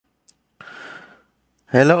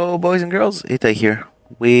Hello, boys and girls. Ita here.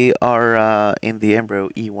 We are in the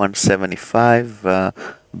Embraer E175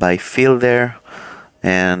 by Feelthere,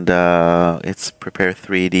 and it's Prepare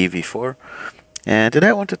 3D V4. And today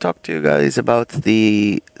I want to talk to you guys about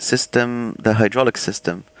the system, the hydraulic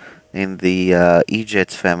system in the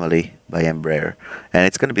E-Jets family by Embraer. And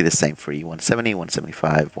it's going to be the same for E170,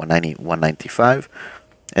 175, 190, 195.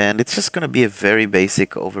 And it's just going to be a very basic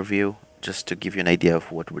overview, just to give you an idea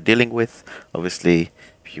of what we're dealing with. Obviously,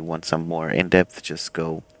 if you want some more in-depth, just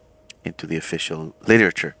go into the official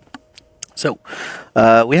literature. So,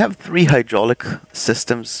 we have three hydraulic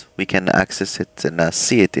systems. We can access it and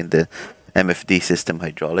see it in the MFD system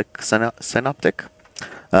hydraulic synoptic.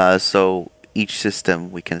 So each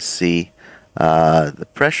system we can see the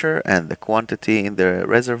pressure and the quantity in the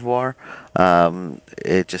reservoir.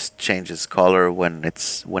 It just changes color when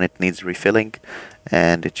it needs refilling,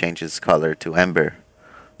 and it changes color to amber.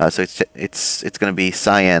 So it's going to be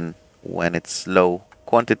cyan when it's low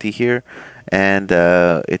quantity here, and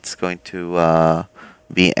it's going to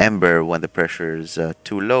be amber when the pressure is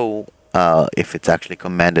too low, if it's actually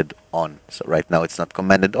commanded on. So right now it's not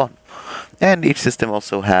commanded on. And each system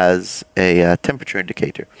also has a temperature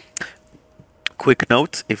indicator. Quick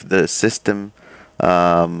note: if the system,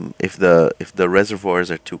 if the reservoirs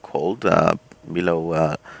are too cold,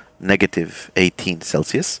 below -18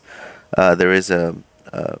 Celsius, there is a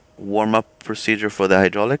warm-up procedure for the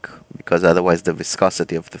hydraulic, because otherwise the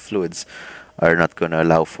viscosity of the fluids are not going to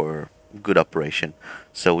allow for good operation.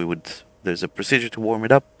 So there's a procedure to warm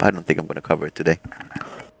it up. I don't think I'm going to cover it today.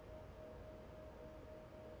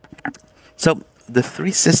 So the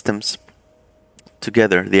three systems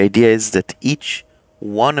together, the idea is that each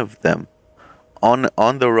one of them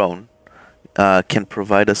on their own can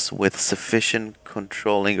provide us with sufficient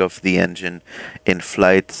controlling of the engine in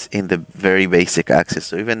flight in the very basic axis.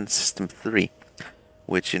 So even system 3,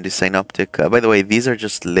 which in the Synoptic, by the way, these are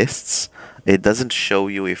just lists. It doesn't show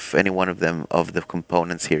you if any one of them, of the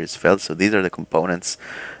components here, is failed. So these are the components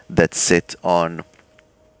that sit on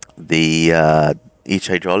the each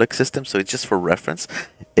hydraulic system. So it's just for reference.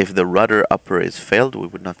 If the rudder upper is failed, we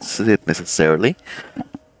would not see it necessarily.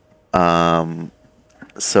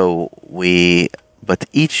 But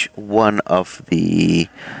each one of the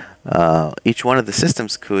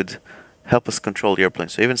systems could help us control the airplane.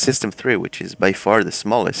 So even system 3, which is by far the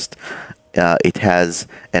smallest, it has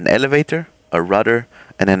an elevator, a rudder,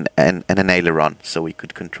 and an aileron. So we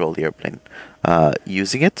could control the airplane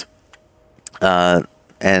using it.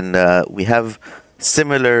 And we have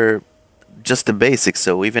similar, just the basics.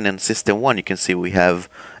 So even in system 1, you can see we have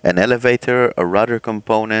an elevator, a rudder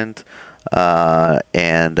component,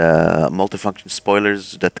 and multifunction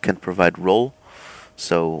spoilers that can provide roll.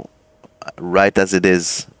 So right as it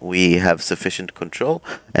is, we have sufficient control.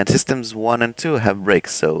 And systems 1 and 2 have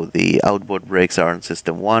brakes. So the outboard brakes are on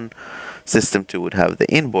system 1. System 2 would have the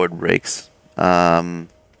inboard brakes.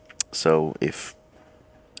 So if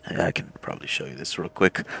I can probably show you this real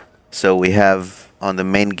quick. So we have on the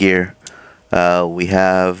main gear, we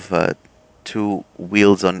have 2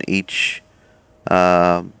 wheels on each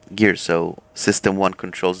gear. So system 1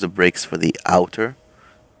 controls the brakes for the outer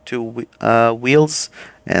 2 wheels,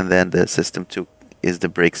 and then the system 2 is the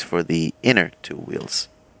brakes for the inner 2 wheels.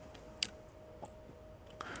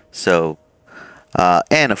 So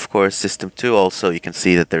and of course system 2 also, you can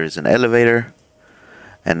see that there is an elevator,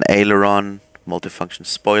 an aileron, multifunction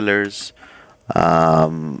spoilers,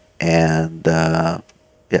 and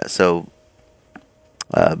yeah, so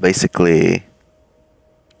basically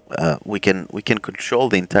we can control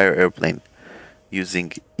the entire airplane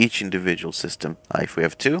using each individual system. If we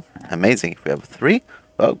have 2, amazing. If we have 3,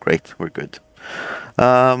 oh great, we're good.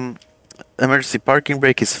 Emergency parking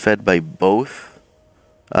brake is fed by both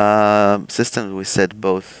systems. We said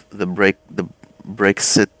both the brake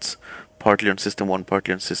sit partly on system 1,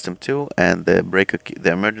 partly on system 2, and the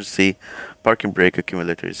emergency parking brake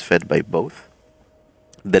accumulator is fed by both.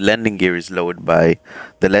 The landing gear is lowered by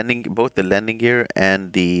both the landing gear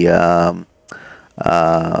and the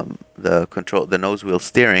nose wheel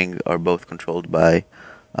steering are both controlled by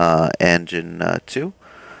engine 2,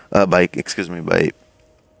 by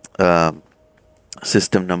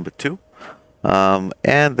system number 2.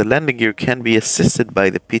 And the landing gear can be assisted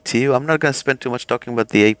by the PTU. I'm not going to spend too much talking about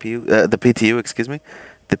the PTU, excuse me.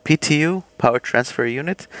 The PTU, power transfer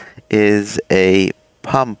unit, is a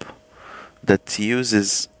pump that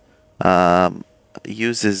uses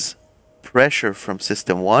pressure from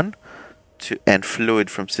system 1 and fluid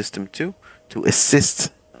from system 2 to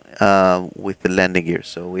assist with the landing gear.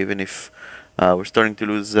 So even if we're starting to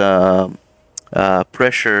lose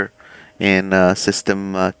pressure in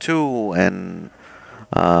system 2, and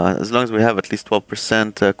As long as we have at least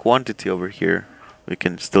 12% quantity over here, we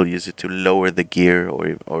can still use it to lower the gear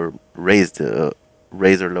or raise or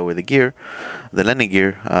lower the gear, the landing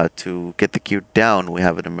gear. To get the gear down, we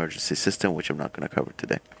have an emergency system, which I'm not going to cover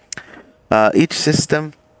today. Each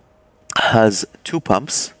system has two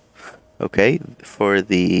pumps. Okay, for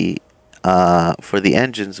the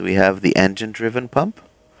engines, we have the engine-driven pump.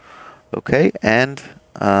 Okay, and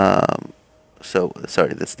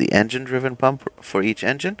sorry, that's the engine-driven pump for each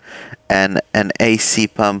engine, and an AC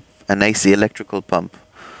pump, an AC electrical pump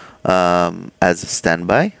as a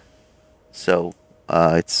standby. So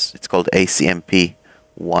it's called ACMP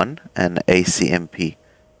 1 and ACMP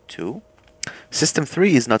 2. System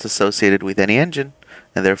 3 is not associated with any engine,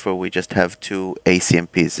 and therefore we just have two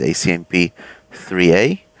ACMPs, ACMP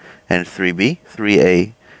 3A and 3B.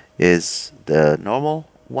 3A is the normal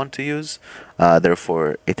one to use,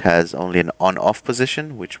 therefore it has only an on-off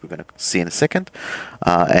position, which we're going to see in a second,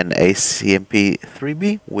 and ACMP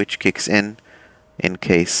 3B, which kicks in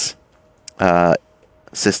case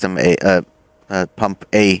system A, pump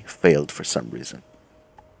A failed for some reason.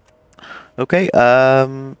 Okay,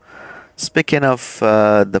 speaking of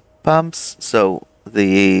the pumps, so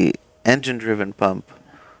the engine-driven pump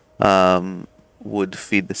would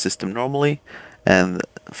feed the system normally, and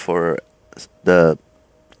for the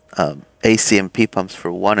ACMP pumps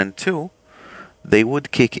for 1 and 2, they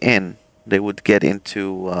would kick in. They would get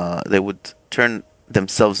into, they would turn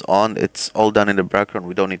themselves on. It's all done in the background.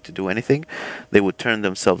 We don't need to do anything. They would turn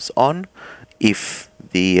themselves on if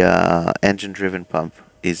the engine-driven pump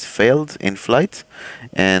is failed in flight,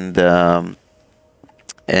 and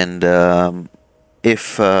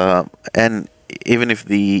if and even if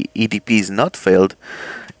the EDP is not failed,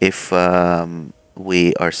 if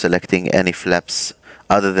we are selecting any flaps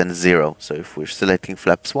other than 0. So if we're selecting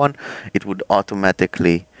flaps 1, it would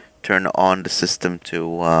automatically turn on the system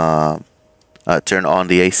to turn on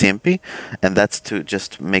the ACMP, and that's to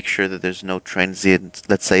just make sure that there's no transient.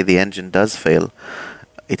 Let's say the engine does fail.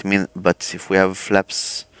 But if we have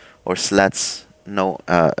flaps or slats, no,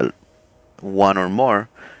 1 or more,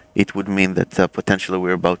 it would mean that potentially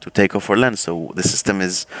we're about to take off or land. So the system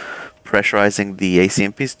is pressurizing the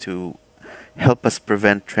ACMPs to help us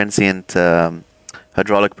prevent transient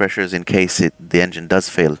hydraulic pressures in case the engine does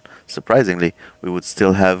fail. Surprisingly, we would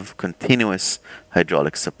still have continuous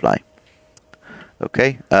hydraulic supply.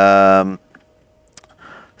 Okay.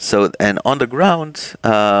 So, and on the ground,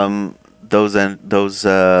 those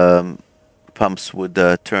pumps would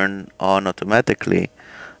turn on automatically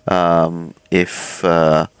if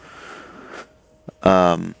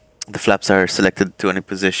the flaps are selected to any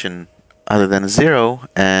position other than 0,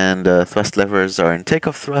 and thrust levers are in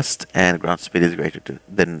takeoff thrust, and ground speed is greater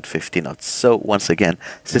than 50 knots. So once again,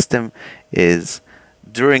 system is,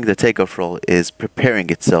 during the takeoff roll, is preparing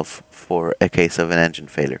itself for a case of an engine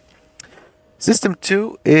failure. System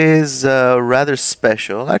 2 is rather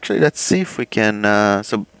special. Actually, let's see if we can...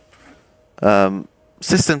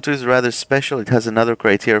 System 2 is rather special. It has another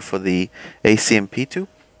criteria for the ACMP 2.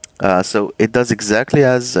 So it does exactly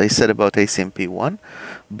as I said about ACMP 1,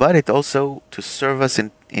 but it also, to serve us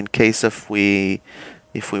in case if we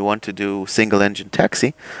want to do single engine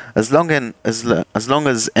taxi, as long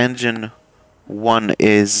as engine 1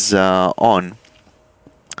 is on,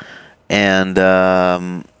 and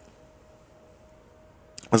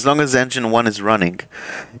as long as engine 1 is running,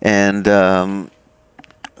 and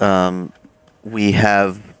we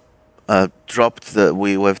have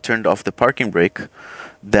we have turned off the parking brake,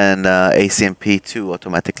 then ACMP 2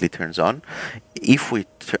 automatically turns on. If we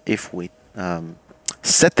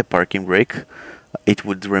set the parking brake, it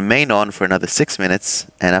would remain on for another 6 minutes,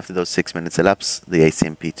 and after those 6 minutes elapse, the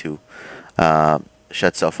ACMP 2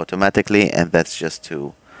 shuts off automatically, and that's just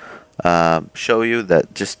to show you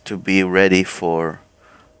that, just to be ready for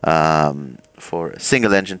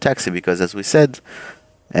single engine taxi, because as we said,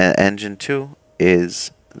 engine 2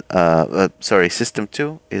 is system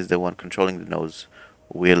 2 is the one controlling the nose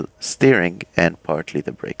wheel steering and partly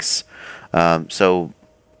the brakes. So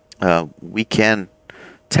we can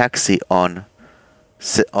taxi on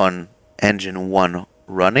engine 1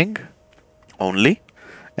 running only,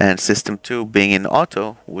 and system 2 being in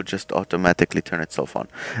auto would just automatically turn itself on.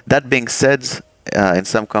 That being said, in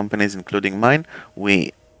some companies, including mine,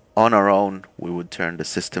 on our own we would turn the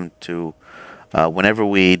system to whenever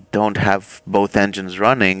we don't have both engines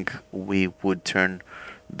running, we would turn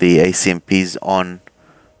the ACMPs on,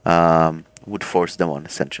 would force them on,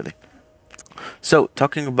 essentially. So,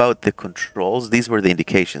 talking about the controls, these were the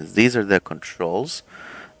indications. These are the controls.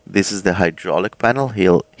 This is the hydraulic panel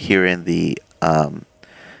here in the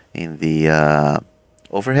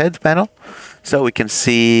overhead panel. So we can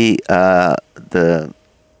see the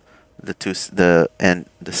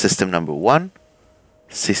system number 1,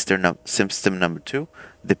 system number 2,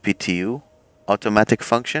 the PTU automatic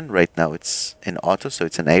function. Right now it's in auto, so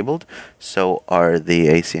it's enabled. So are the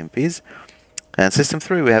ACMPs. And system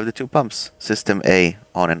 3, we have the 2 pumps. System A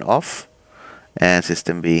on and off, and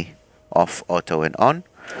system B off, auto, and on.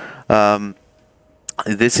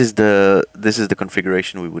 This is the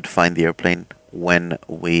configuration we would find the airplane when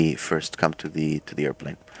we first come to the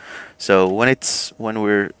airplane. So when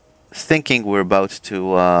we're thinking we're about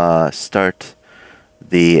to start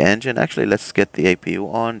the engine, actually let's get the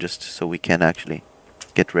APU on just so we can actually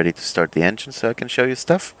get ready to start the engine so I can show you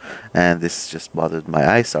stuff. And this just bothered my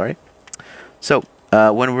eye, sorry. So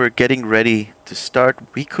when we're getting ready to start,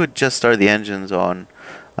 we could just start the engines on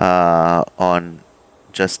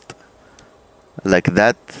just like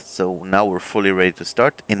that. So now we're fully ready to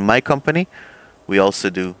start. In my company, we also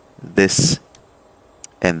do this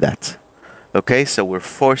and that. Okay, so we're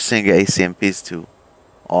forcing ACMPs to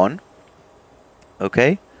on.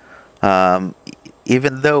 Okay,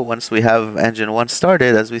 even though once we have engine 1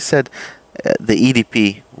 started, as we said, the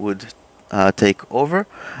EDP would take over.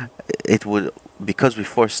 It would, because we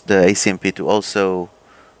forced the ACMP to also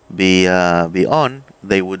be on,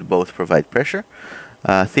 they would both provide pressure.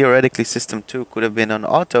 Theoretically, system 2 could have been on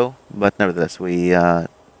auto, but nevertheless, we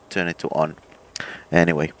turn it to on.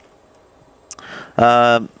 Anyway,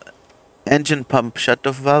 engine pump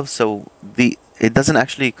shutoff valve. So it doesn't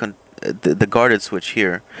actually the guarded switch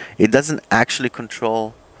here. It doesn't actually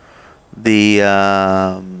control the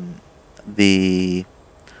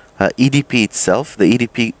EDP itself. The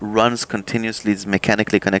EDP runs continuously, is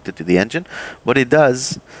mechanically connected to the engine. What it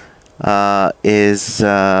does is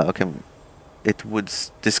okay, it would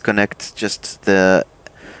disconnect just the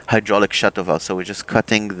hydraulic shutoff valve. So we're just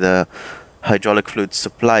cutting the hydraulic fluid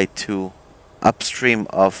supply to upstream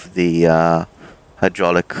of the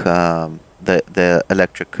hydraulic, the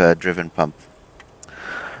electric driven pump.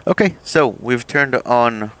 Okay, so we've turned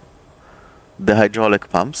on the hydraulic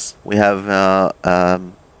pumps. We have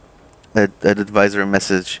an advisory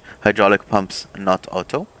message: hydraulic pumps not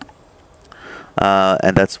auto,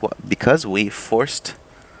 and that's because we forced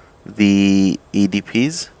the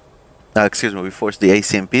EDPs. Excuse me, we forced the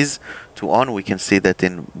ACMPs to on. We can see that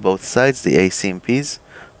in both sides, the ACMPs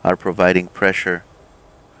are providing pressure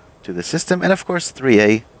to the system, and of course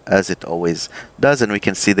 3A, as it always does, and we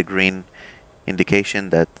can see the green indication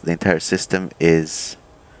that the entire system is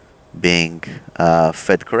being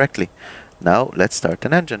fed correctly. Now let's start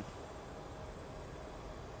an engine.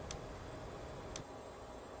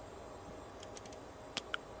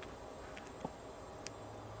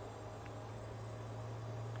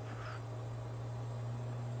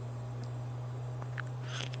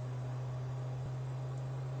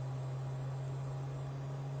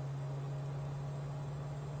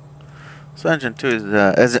 So engine 2 is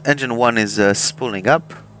as engine 1 is spooling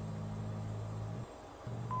up.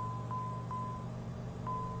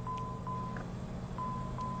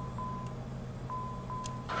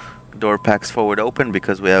 Door packs forward open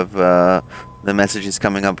because we have the message is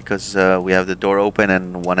coming up because we have the door open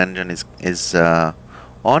and one engine is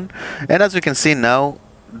on. And as we can see now,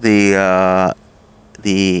 the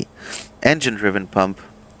engine driven pump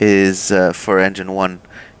is for engine 1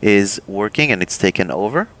 is working and it's taken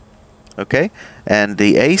over. Okay, and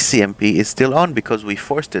the ACMP is still on because we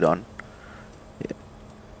forced it on.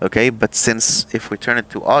 Okay, but since if we turn it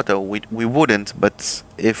to auto, we wouldn't, but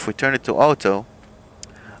if we turn it to auto,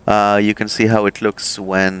 you can see how it looks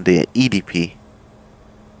when the EDP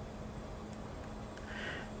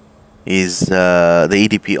is the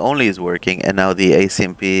EDP only is working, and now the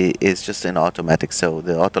ACMP is just in automatic. So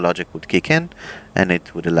the auto logic would kick in, and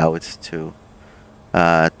it would allow it to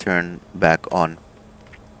turn back on.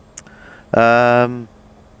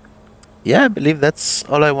 Yeah, I believe that's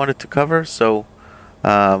all I wanted to cover. So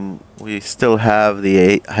we still have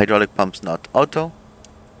the hydraulic pumps not auto.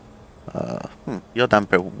 Yaw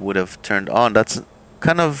damper would have turned on. That's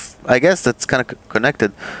kind of, I guess that's kind of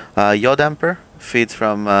connected. Yaw damper feeds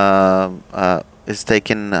from is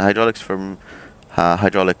taking hydraulics from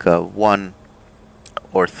hydraulic 1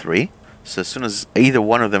 or 3. So as soon as either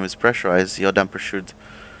one of them is pressurized, yaw damper should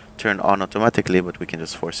turn on automatically, but we can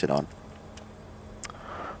just force it on.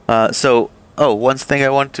 One thing I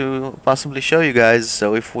want to possibly show you guys.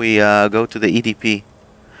 So if we go to the EDP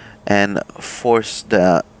and force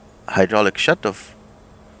the hydraulic shutoff,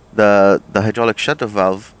 the hydraulic shutoff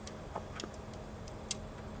valve,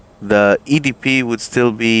 the EDP would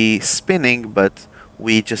still be spinning, but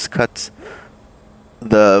we just cut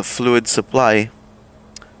the fluid supply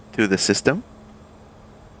to the system.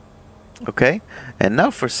 Okay, and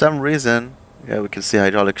now for some reason, yeah, we can see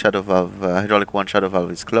hydraulic shadow valve, hydraulic 1 shadow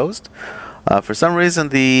valve is closed. For some reason,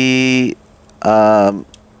 the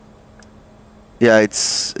yeah,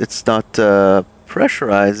 it's not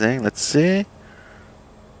pressurizing. Let's see.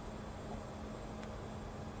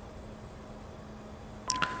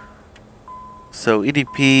 So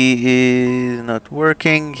EDP is not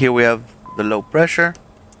working. Here we have the low pressure.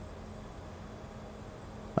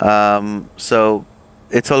 So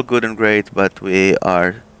it's all good and great, but we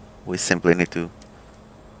simply need to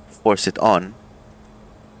force it on,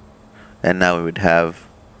 and now we would have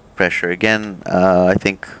pressure again. I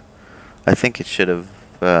think it should have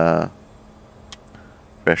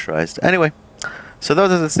pressurized. Anyway, so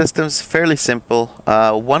those are the systems. Fairly simple.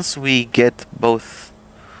 Once we get both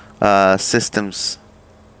systems,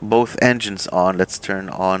 both engines on, let's turn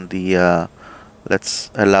on the let's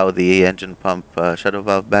allow the engine pump shadow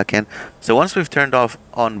valve back in. So once we've turned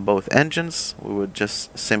on both engines, we would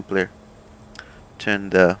just simply turn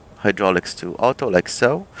the hydraulics to auto like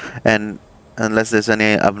so, and unless there's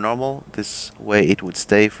any abnormal, this way it would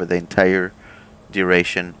stay for the entire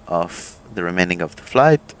duration of the remaining of the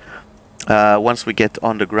flight. Once we get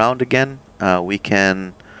on the ground again, we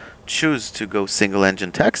can choose to go single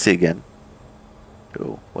engine taxi again.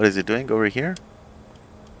 Oh, what is it doing over here?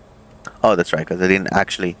 Oh, that's right, because I didn't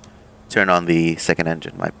actually turn on the second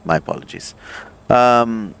engine. My apologies.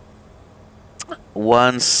 Actually,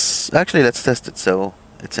 let's test it. So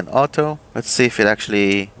it's an auto. Let's see if it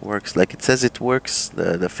actually works like it says it works.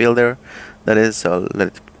 The Feelthere, that is. So I'll let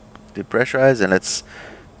it depressurize, and let's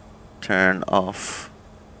turn off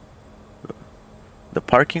the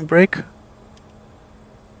parking brake.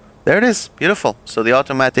 There it is. Beautiful. So the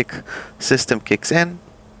automatic system kicks in.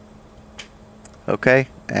 Okay,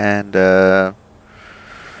 and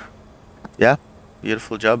yeah,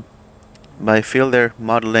 beautiful job by Feelthere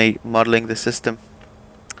modeling the system.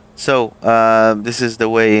 So this is the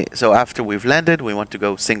way. So after we've landed, we want to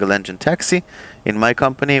go single engine taxi. In my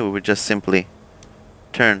company, we would just simply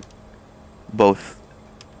turn both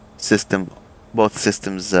systems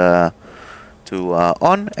to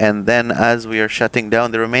on, and then as we are shutting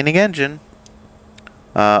down the remaining engine,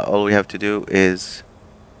 all we have to do is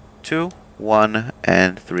 2, 1,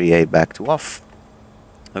 and 3A back to off.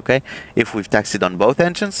 Okay, if we've taxied on both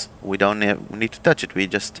engines, we don't need to touch it. We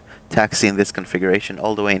just taxi in this configuration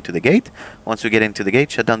all the way into the gate. Once we get into the gate,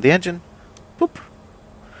 shut down the engine, boop,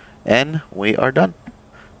 and we are done.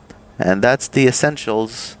 And that's the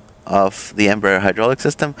essentials of the Embraer hydraulic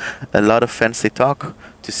system. A lot of fancy talk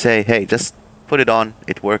to say, hey, just put it on,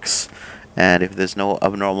 it works, and if there's no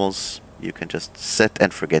abnormals, you can just set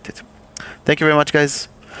and forget it. Thank you very much, guys.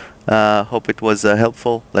 Hope it was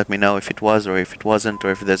helpful. Let me know if it was or if it wasn't,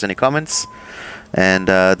 or if there's any comments. And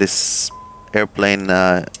this airplane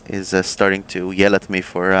is starting to yell at me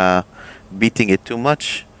for beating it too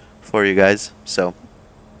much for you guys. So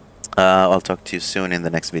I'll talk to you soon in the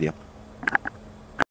next video.